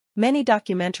Many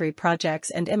documentary projects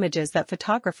and images that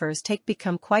photographers take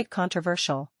become quite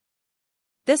controversial.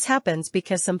 This happens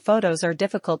because some photos are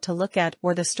difficult to look at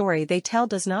or the story they tell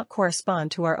does not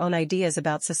correspond to our own ideas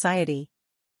about society.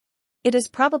 It is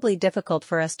probably difficult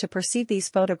for us to perceive these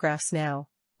photographs now,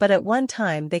 but at one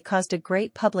time they caused a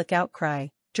great public outcry,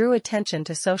 drew attention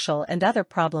to social and other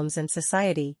problems in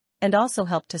society, and also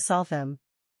helped to solve them.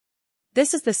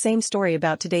 This is the same story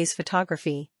about today's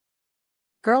photography.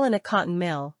 Girl in a Cotton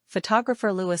Mill,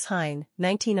 photographer Louis Hine,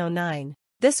 1909.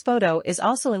 This photo is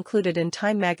also included in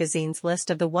Time magazine's list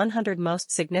of the 100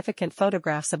 most significant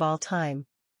photographs of all time.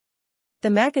 The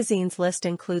magazine's list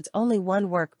includes only one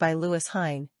work by Louis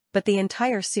Hine, but the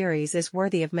entire series is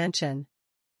worthy of mention.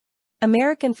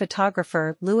 American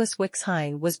photographer Louis Wicks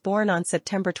Hine was born on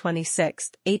September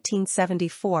 26,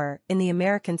 1874, in the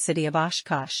American city of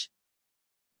Oshkosh.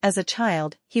 As a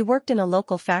child, he worked in a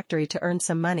local factory to earn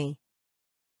some money.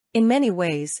 In many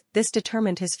ways, this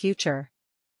determined his future.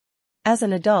 As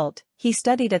an adult, he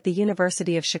studied at the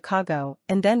University of Chicago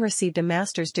and then received a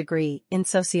master's degree in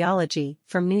sociology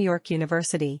from New York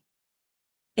University.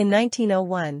 In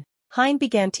 1901, Hine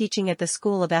began teaching at the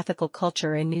School of Ethical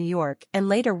Culture in New York and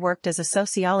later worked as a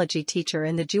sociology teacher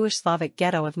in the Jewish Slavic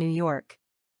ghetto of New York.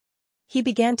 He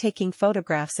began taking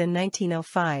photographs in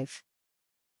 1905.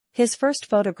 His first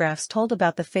photographs told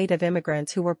about the fate of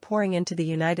immigrants who were pouring into the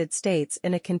United States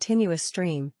in a continuous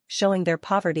stream, showing their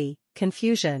poverty,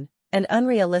 confusion, and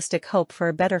unrealistic hope for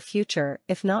a better future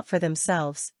if not for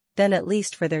themselves, then at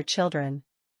least for their children.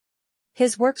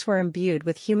 His works were imbued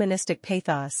with humanistic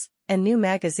pathos, and new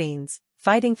magazines,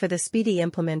 fighting for the speedy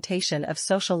implementation of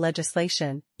social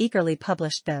legislation, eagerly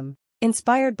published them.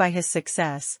 Inspired by his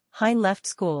success, Hine left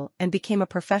school and became a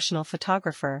professional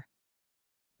photographer.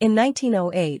 In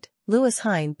 1908, Louis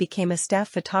Hine became a staff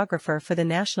photographer for the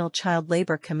National Child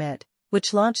Labor Committee,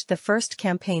 which launched the first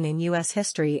campaign in U.S.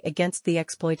 history against the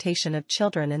exploitation of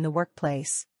children in the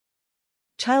workplace.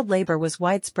 Child labor was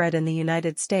widespread in the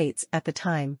United States at the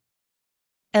time.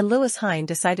 And Louis Hine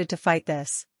decided to fight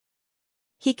this.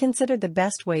 He considered the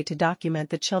best way to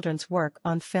document the children's work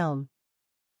on film.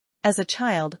 As a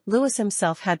child, Louis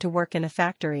himself had to work in a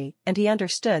factory, and he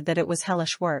understood that it was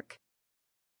hellish work.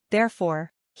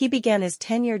 Therefore, he began his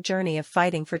 10-year journey of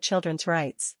fighting for children's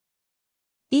rights.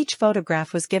 Each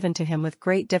photograph was given to him with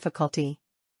great difficulty.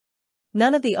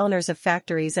 None of the owners of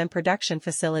factories and production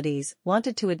facilities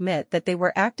wanted to admit that they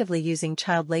were actively using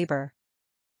child labor.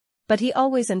 But he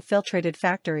always infiltrated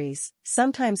factories,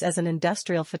 sometimes as an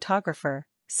industrial photographer,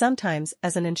 sometimes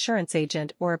as an insurance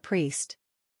agent or a priest.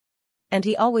 And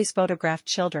he always photographed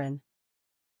children.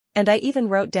 And I even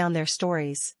wrote down their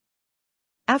stories.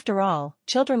 After all,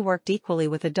 children worked equally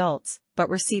with adults, but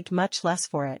received much less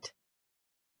for it.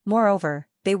 Moreover,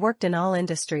 they worked in all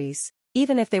industries,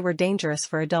 even if they were dangerous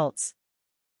for adults.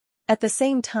 At the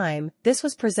same time, this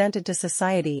was presented to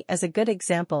society as a good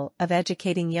example of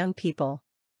educating young people.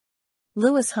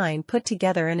 Louis Hine put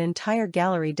together an entire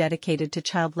gallery dedicated to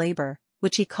child labor,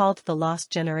 which he called the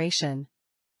Lost Generation.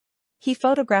 He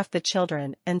photographed the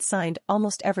children and signed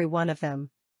almost every one of them.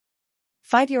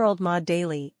 5-year-old Maud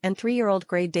Daly and 3-year-old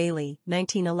Gray Daly,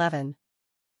 1911.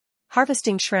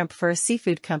 Harvesting shrimp for a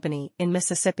seafood company in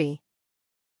Mississippi.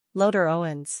 Loder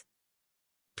Owens.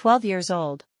 12 years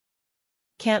old.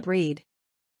 Can't read.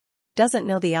 Doesn't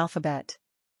know the alphabet.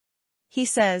 He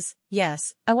says,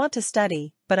 "Yes, I want to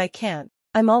study, but I can't,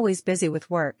 I'm always busy with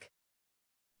work."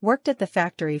 Worked at the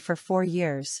factory for 4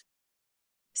 years.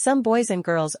 Some boys and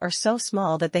girls are so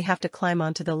small that they have to climb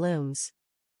onto the looms.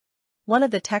 One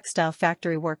of the textile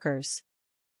factory workers.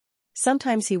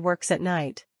 Sometimes he works at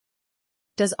night.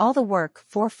 Does all the work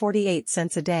for 48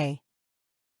 cents a day.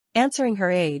 Answering her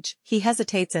age, he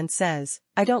hesitates and says,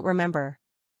 "I don't remember."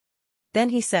 Then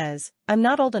he says, "I'm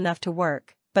not old enough to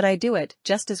work, but I do it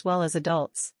just as well as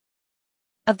adults."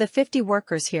 Of the 50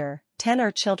 workers here, 10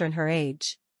 are children her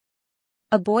age.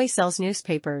 A boy sells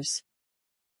newspapers.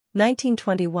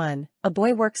 1921, a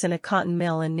boy works in a cotton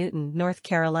mill in Newton, North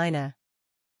Carolina.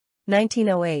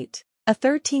 1908, a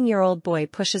 13-year-old boy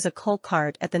pushes a coal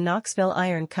cart at the Knoxville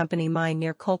Iron Company mine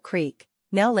near Coal Creek,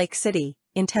 now Lake City,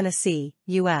 in Tennessee,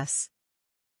 U.S.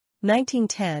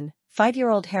 1910,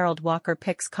 5-year-old Harold Walker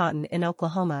picks cotton in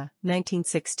Oklahoma,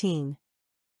 1916.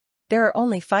 There are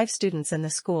only 5 students in the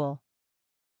school.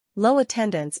 Low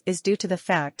attendance is due to the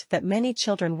fact that many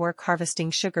children work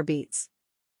harvesting sugar beets.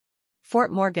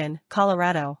 Fort Morgan,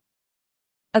 Colorado.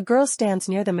 A girl stands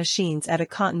near the machines at a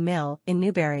cotton mill in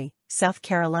Newberry, South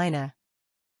Carolina.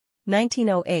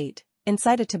 1908,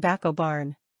 inside a tobacco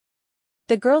barn.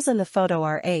 The girls in the photo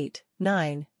are 8,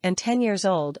 9, and 10 years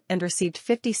old and received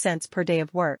 50 cents per day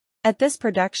of work. At this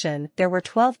production there were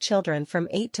 12 children from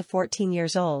 8 to 14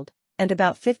 years old, and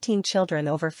about 15 children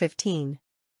over 15.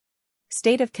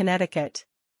 State of Connecticut.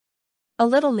 A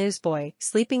little newsboy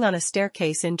sleeping on a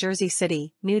staircase in Jersey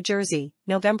City, New Jersey,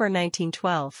 November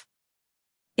 1912.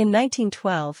 In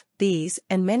 1912, these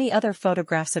and many other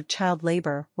photographs of child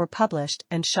labor were published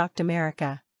and shocked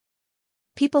America.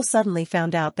 People suddenly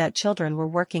found out that children were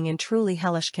working in truly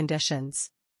hellish conditions.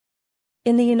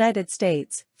 In the United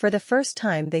States, for the first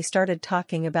time they started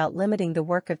talking about limiting the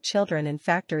work of children in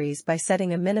factories by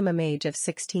setting a minimum age of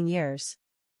 16 years.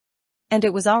 And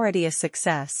it was already a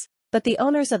success, but the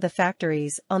owners of the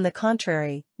factories, on the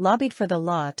contrary, lobbied for the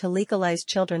law to legalize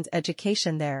children's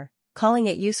education there, calling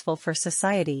it useful for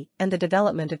society and the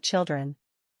development of children.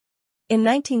 In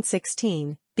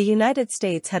 1916, the United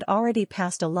States had already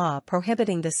passed a law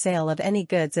prohibiting the sale of any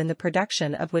goods in the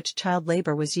production of which child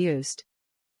labor was used.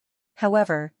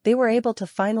 However, they were able to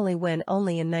finally win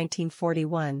only in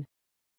 1941.